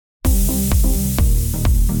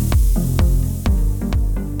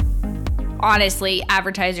honestly,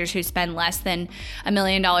 advertisers who spend less than $1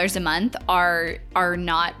 million a month are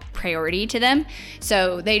not priority to them.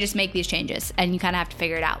 So they just make these changes and you kind of have to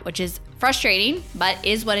figure it out, which is frustrating, but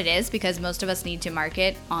is what it is because most of us need to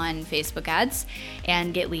market on Facebook ads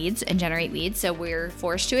and get leads and generate leads. So we're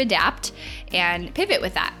forced to adapt and pivot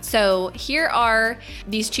with that. So here are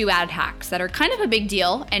these 2 ad hacks that are kind of a big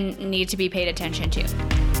deal and need to be paid attention to.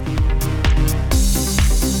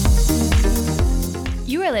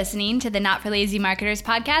 You are listening to the Not for Lazy Marketers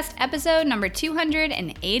podcast, episode number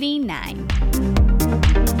 289.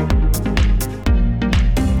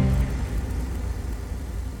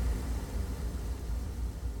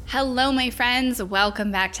 Hello, my friends.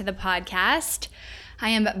 Welcome back to the podcast. I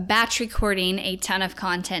am batch recording a ton of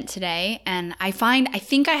content today, and I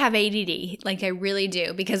think I have ADD, like I really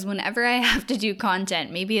do, because whenever I have to do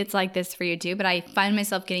content, maybe it's like this for you too, but I find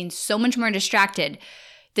myself getting so much more distracted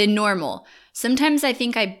than normal. Sometimes I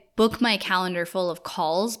think I book my calendar full of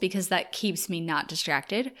calls because that keeps me not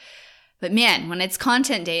distracted. But man, when it's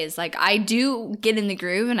content days, like I do get in the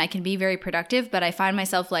groove and I can be very productive, but I find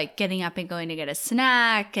myself like getting up and going to get a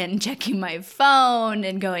snack and checking my phone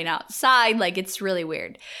and going outside. Like it's really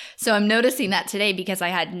weird. So I'm noticing that today because I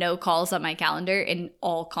had no calls on my calendar in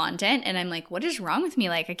all content. And I'm like, what is wrong with me?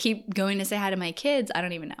 Like I keep going to say hi to my kids. I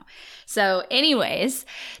don't even know. So anyways,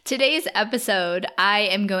 today's episode, I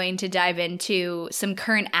am going to dive into some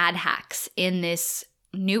current ad hacks in this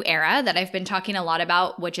new era that I've been talking a lot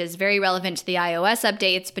about, which is very relevant to the iOS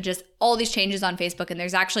updates, but just all these changes on Facebook. And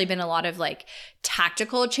there's actually been a lot of like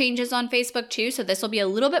tactical changes on Facebook too. So this will be a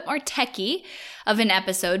little bit more techie of an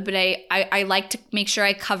episode, but I like to make sure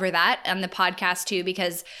I cover that on the podcast too,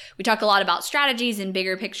 because we talk a lot about strategies and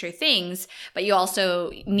bigger picture things, but you also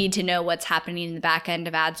need to know what's happening in the back end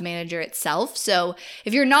of Ads Manager itself. So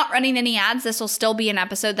if you're not running any ads, this will still be an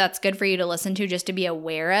episode that's good for you to listen to just to be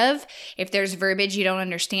aware of. If there's verbiage you don't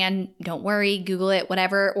understand, don't worry, Google it,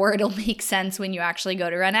 whatever, or it'll make sense when you actually go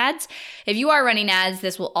to run ads. If you are running ads,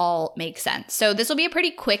 this will all make sense. So this will be a pretty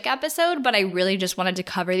quick episode, but I really just wanted to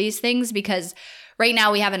cover these things because right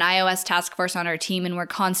now we have an iOS task force on our team and we're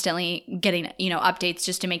constantly getting, updates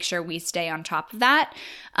just to make sure we stay on top of that.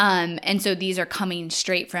 And so these are coming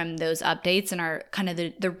straight from those updates and are kind of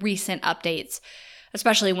the recent updates,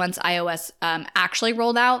 especially once iOS actually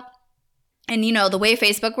rolled out. And, the way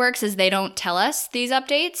Facebook works is they don't tell us these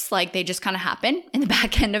updates, like they just kind of happen in the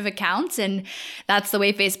back end of accounts. And that's the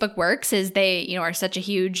way Facebook works is they, are such a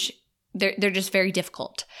huge, they're just very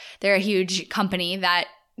difficult. They're a huge company that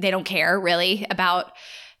they don't care really about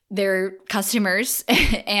their customers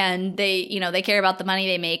and they care about the money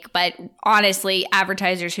they make. But honestly,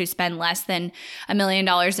 advertisers who spend less than $1 million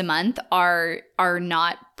a month are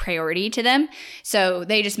not priority to them. So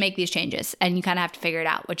they just make these changes and you kind of have to figure it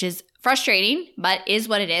out, which is frustrating, but is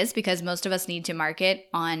what it is because most of us need to market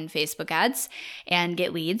on Facebook ads and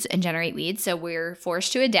get leads and generate leads. So we're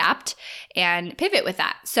forced to adapt and pivot with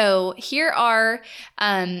that. So here are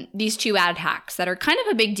these 2 ad hacks that are kind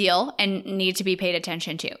of a big deal and need to be paid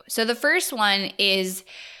attention to. So the first one is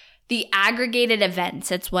the aggregated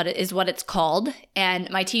events. It's what it's called. And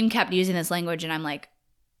my team kept using this language and I'm like,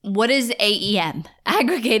 what is AEM?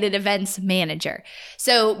 Aggregated Events Manager.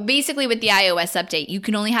 So basically with the iOS update, you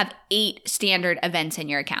can only have 8 standard events in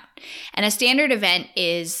your account. And a standard event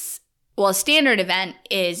is you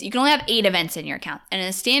can only have 8 events in your account. And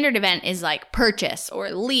a standard event is like purchase or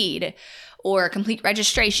lead or complete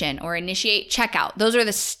registration or initiate checkout. Those are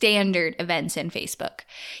the standard events in Facebook.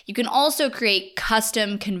 You can also create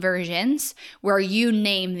custom conversions where you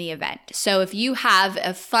name the event. So if you have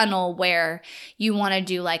a funnel where you want to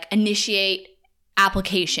do like initiate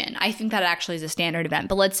application, I think that actually is a standard event.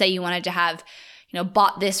 But let's say you wanted to have,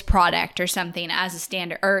 bought this product or something as a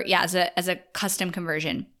standard or as a custom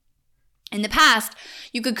conversion. In the past,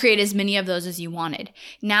 you could create as many of those as you wanted.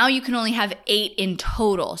 Now you can only have 8 in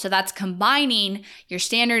total. So that's combining your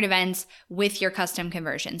standard events with your custom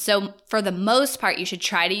conversion. So for the most part, you should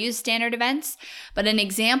try to use standard events. But an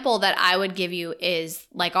example that I would give you is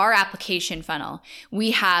like our application funnel.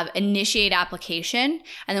 We have initiate application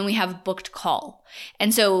and then we have booked call.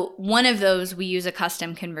 And so one of those we use a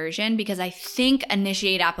custom conversion because I think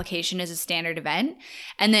initiate application is a standard event.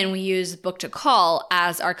 And then we use book to call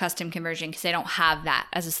as our custom conversion because they don't have that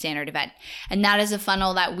as a standard event. And that is a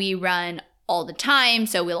funnel that we run all the time.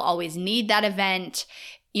 So we'll always need that event.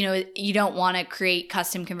 You don't want to create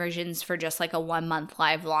custom conversions for just like a 1-month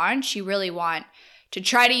live launch. You really want to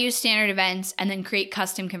try to use standard events and then create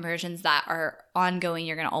custom conversions that are ongoing.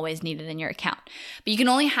 You're going to always need it in your account. But you can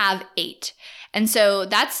only have 8. And so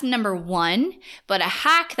that's number one. But a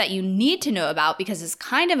hack that you need to know about, because it's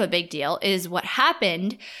kind of a big deal, is what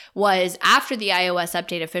happened was after the iOS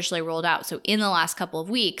update officially rolled out, so in the last couple of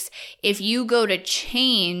weeks, if you go to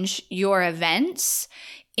change your events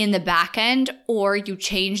in the back end, or you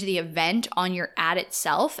change the event on your ad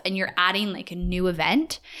itself and you're adding like a new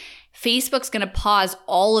event, Facebook's going to pause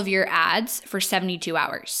all of your ads for 72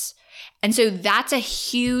 hours. And so that's a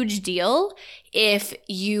huge deal if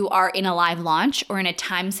you are in a live launch or in a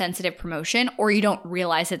time-sensitive promotion, or you don't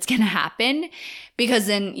realize it's going to happen, because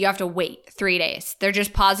then you have to wait 3 days. They're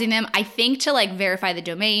just pausing them, I think, to like verify the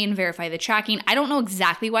domain, verify the tracking. I don't know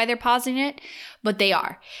exactly why they're pausing it, but they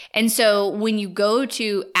are. And so when you go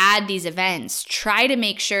to add these events, try to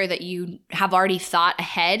make sure that you have already thought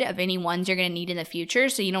ahead of any ones you're going to need in the future,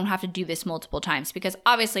 so you don't have to do this multiple times. Because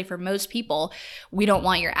obviously for most people, we don't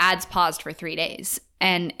want your ads paused for 3 days.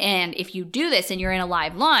 And if you do this and you're in a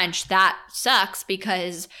live launch, that sucks,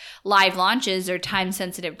 because live launches or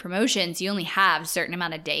time-sensitive promotions, you only have a certain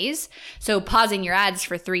amount of days. So pausing your ads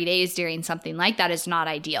for 3 days during something like that is not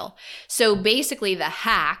ideal. So basically the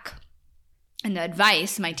hack and the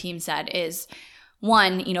advice my team said is,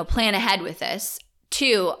 one, plan ahead with this.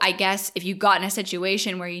 Two, I guess if you got in a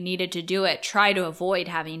situation where you needed to do it, try to avoid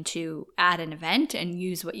having to add an event and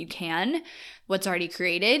use what you can, what's already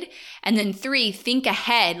created. And then three, think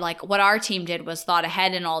ahead. Like what our team did was thought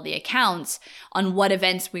ahead in all the accounts on what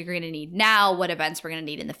events we're going to need now, what events we're going to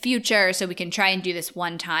need in the future, so we can try and do this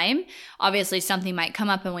one time. Obviously, something might come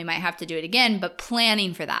up and we might have to do it again, but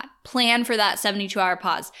planning for that. Plan for that 72-hour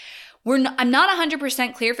pause. I'm not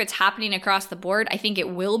 100% clear if it's happening across the board. I think it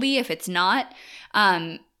will be if it's not,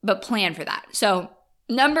 but plan for that. So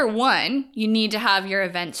number one, you need to have your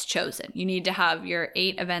events chosen. You need to have your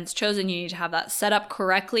 8 events chosen. You need to have that set up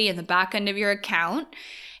correctly in the back end of your account.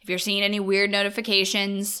 If you're seeing any weird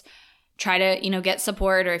notifications, try to, get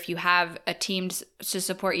support, or if you have a team to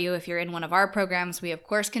support you, if you're in one of our programs, we of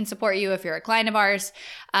course can support you if you're a client of ours.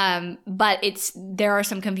 But there are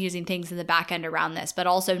some confusing things in the back end around this, but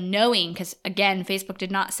also knowing, because again, Facebook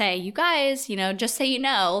did not say, you guys, just so you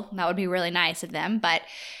know, that would be really nice of them, but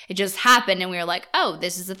it just happened and we were like, oh,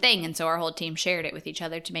 this is a thing. And so our whole team shared it with each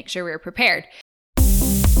other to make sure we were prepared.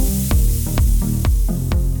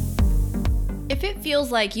 If it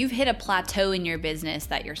feels like you've hit a plateau in your business,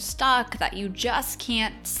 that you're stuck, that you just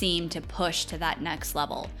can't seem to push to that next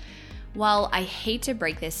level, well, I hate to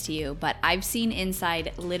break this to you, but I've seen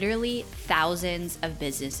inside literally thousands of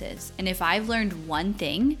businesses. And if I've learned one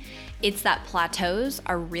thing, it's that plateaus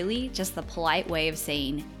are really just the polite way of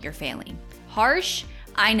saying you're failing. Harsh?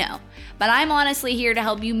 I know, but I'm honestly here to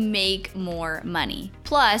help you make more money.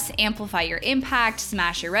 Plus, amplify your impact,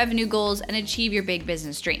 smash your revenue goals, and achieve your big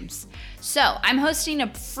business dreams. So, I'm hosting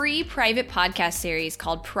a free private podcast series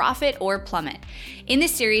called Profit or Plummet. In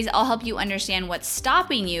this series, I'll help you understand what's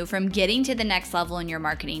stopping you from getting to the next level in your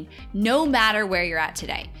marketing, no matter where you're at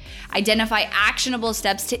today. Identify actionable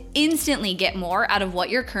steps to instantly get more out of what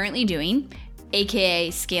you're currently doing, aka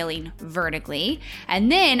scaling vertically, and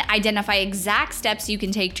then identify exact steps you can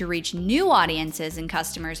take to reach new audiences and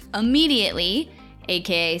customers immediately,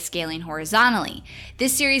 aka scaling horizontally.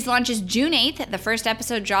 This series launches June 8th. The first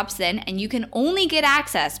episode drops then, and you can only get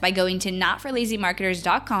access by going to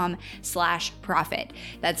notforlazymarketers.com/profit.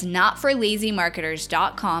 That's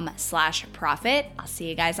notforlazymarketers.com/profit. I'll see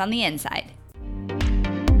you guys on the inside.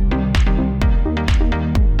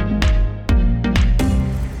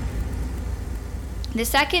 The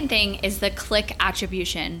second thing is the click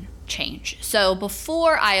attribution change. So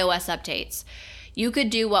before iOS updates, you could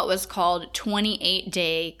do what was called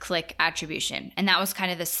 28-day click attribution. And that was kind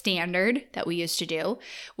of the standard that we used to do,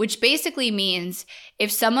 which basically means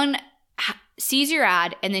if someone sees your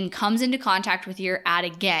ad and then comes into contact with your ad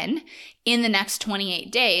again in the next 28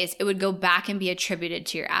 days, it would go back and be attributed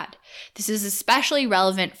to your ad. This is especially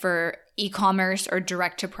relevant for e-commerce or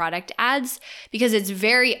direct-to-product ads, because it's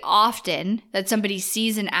very often that somebody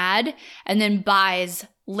sees an ad and then buys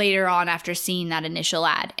later on after seeing that initial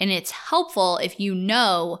ad. And it's helpful if you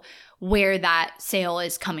know where that sale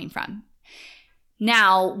is coming from.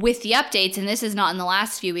 Now, with the updates, and this is not in the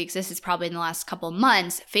last few weeks, this is probably in the last couple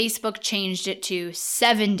months, Facebook changed it to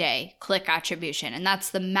 7-day click attribution, and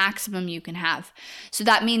that's the maximum you can have. So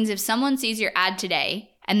that means if someone sees your ad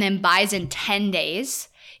today and then buys in 10 days,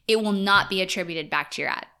 it will not be attributed back to your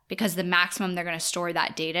ad, because the maximum they're going to store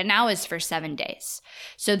that data now is for 7 days.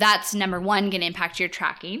 So that's number one, going to impact your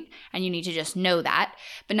tracking, and you need to just know that.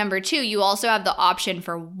 But number two, you also have the option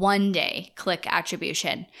for 1-day click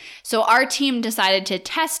attribution. So our team decided to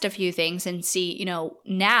test a few things and see,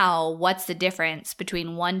 now what's the difference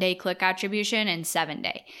between 1-day click attribution and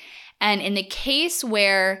 7-day. And in the case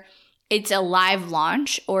where it's a live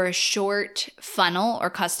launch or a short funnel or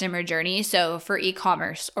customer journey. So for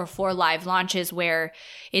e-commerce or for live launches where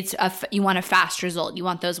you want a fast result, you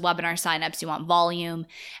want those webinar signups, you want volume,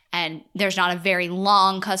 and there's not a very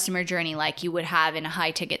long customer journey like you would have in a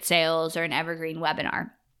high ticket sales or an evergreen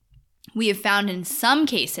webinar. We have found in some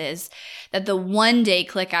cases that the 1-day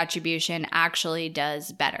click attribution actually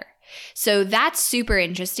does better. So that's super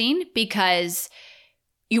interesting because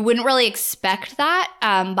you wouldn't really expect that,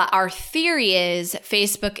 but our theory is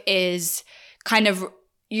Facebook is kind of,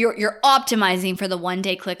 you're optimizing for the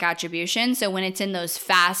 1-day click attribution. So when it's in those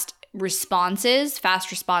fast response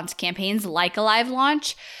campaigns like a live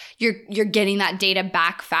launch, you're getting that data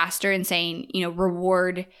back faster and saying,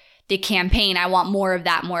 reward the campaign. I want more of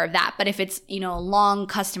that. But if it's, a long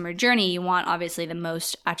customer journey, you want obviously the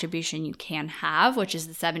most attribution you can have, which is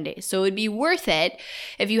the 7 days. So it would be worth it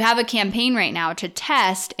if you have a campaign right now to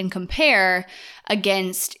test and compare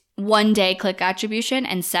against 1-day click attribution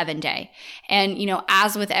and 7-day. And,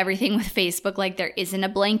 as with everything with Facebook, like there isn't a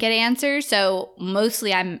blanket answer. So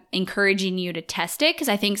mostly I'm encouraging you to test it because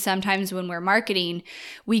I think sometimes when we're marketing,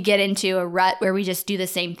 we get into a rut where we just do the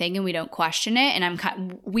same thing and we don't question it.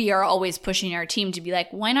 And we are always pushing our team to be like,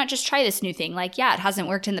 why not just try this new thing? Like, yeah, it hasn't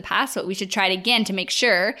worked in the past, but we should try it again to make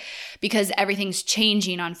sure because everything's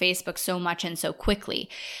changing on Facebook so much and so quickly.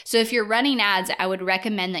 So if you're running ads, I would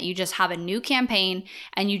recommend that you just have a new campaign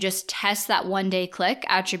and you just test that 1-day click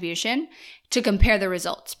attribution to compare the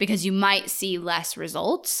results because you might see less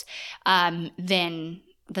results than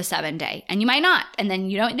the 7-day and you might not, and then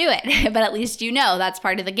you don't do it, but at least that's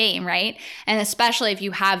part of the game, right? And especially if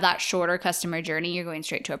you have that shorter customer journey, you're going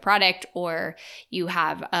straight to a product or you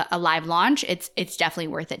have a live launch, it's definitely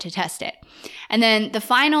worth it to test it. And then the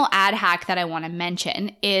final ad hack that I want to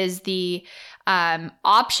mention is the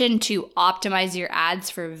option to optimize your ads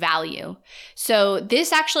for value. So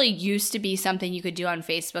this actually used to be something you could do on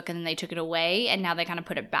Facebook and then they took it away and now they kind of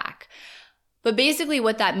put it back. But basically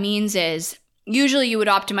what that means is usually you would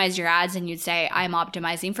optimize your ads and you'd say, I'm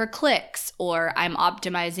optimizing for clicks or I'm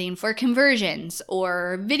optimizing for conversions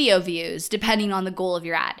or video views, depending on the goal of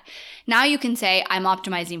your ad. Now you can say, I'm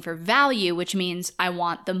optimizing for value, which means I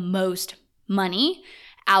want the most money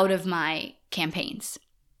out of my campaigns.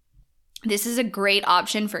 This is a great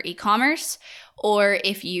option for e-commerce or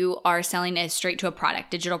if you are selling it straight to a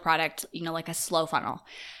product, digital product, like a slow funnel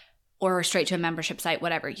or straight to a membership site,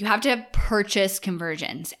 whatever. You have to have purchase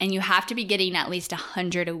conversions and you have to be getting at least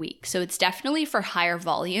 100 a week. So it's definitely for higher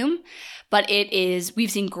volume, but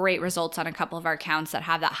we've seen great results on a couple of our accounts that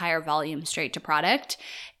have that higher volume straight to product.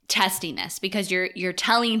 Testing this because you're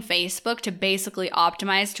telling Facebook to basically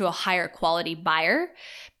optimize to a higher quality buyer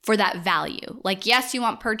for that value. Like, yes, you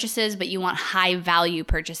want purchases, but you want high value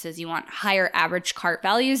purchases. You want higher average cart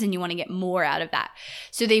values and you want to get more out of that.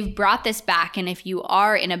 So they've brought this back. And if you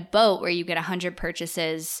are in a boat where you get 100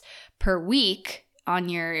 purchases per week on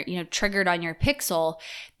your, triggered on your pixel,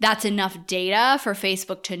 that's enough data for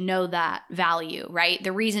Facebook to know that value, right?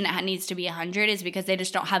 The reason it needs to be 100 is because they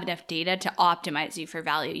just don't have enough data to optimize you for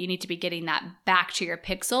value. You need to be getting that back to your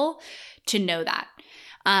pixel to know that.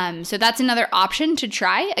 So that's another option to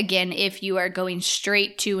try. Again, if you are going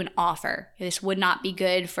straight to an offer, this would not be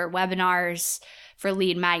good for webinars, for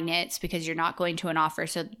lead magnets, because you're not going to an offer.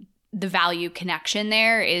 So the value connection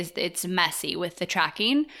there it's messy with the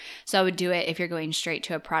tracking. So I would do it if you're going straight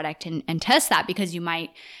to a product and test that because you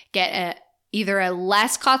might get either a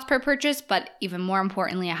less cost per purchase, but even more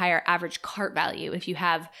importantly, a higher average cart value if you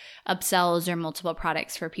have upsells or multiple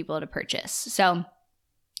products for people to purchase. So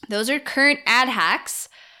those are current ad hacks.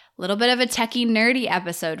 A little bit of a techie nerdy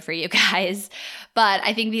episode for you guys, but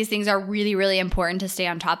I think these things are really, really important to stay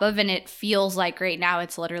on top of. And it feels like right now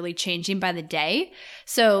it's literally changing by the day.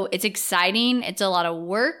 So it's exciting. It's a lot of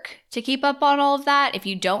work to keep up on all of that. If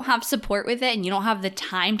you don't have support with it and you don't have the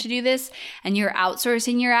time to do this and you're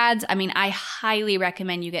outsourcing your ads, I highly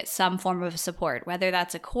recommend you get some form of support, whether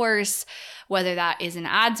that's a course, whether that is an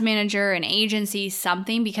ads manager, an agency,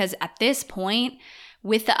 something, because at this point,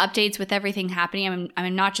 with the updates, with everything happening,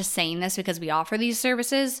 I'm not just saying this because we offer these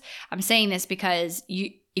services. I'm saying this because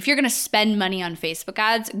if you're going to spend money on Facebook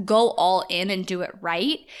ads, go all in and do it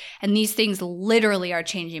right. And these things literally are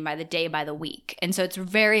changing by the day, by the week. And so it's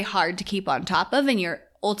very hard to keep on top of, and you're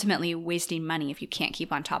ultimately wasting money if you can't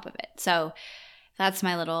keep on top of it. So that's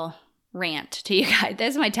my little rant to you guys.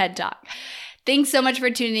 That's my TED Talk. Thanks so much for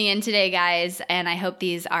tuning in today, guys. And I hope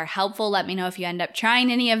these are helpful. Let me know if you end up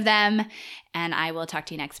trying any of them. And I will talk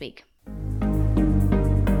to you next week.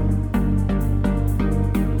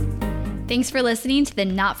 Thanks for listening to the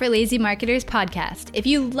Not for Lazy Marketers podcast. If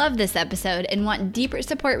you love this episode and want deeper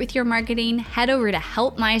support with your marketing, head over to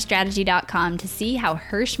helpmystrategy.com to see how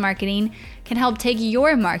Hirsch Marketing can help take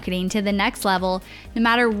your marketing to the next level no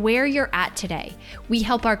matter where you're at today. We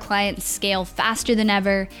help our clients scale faster than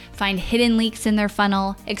ever, find hidden leaks in their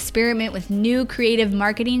funnel, experiment with new creative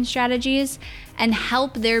marketing strategies, and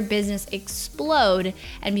help their business explode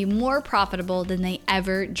and be more profitable than they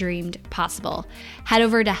ever dreamed possible. Head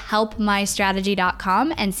over to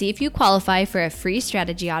helpmystrategy.com and see if you qualify for a free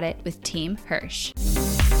strategy audit with Team Hirsch.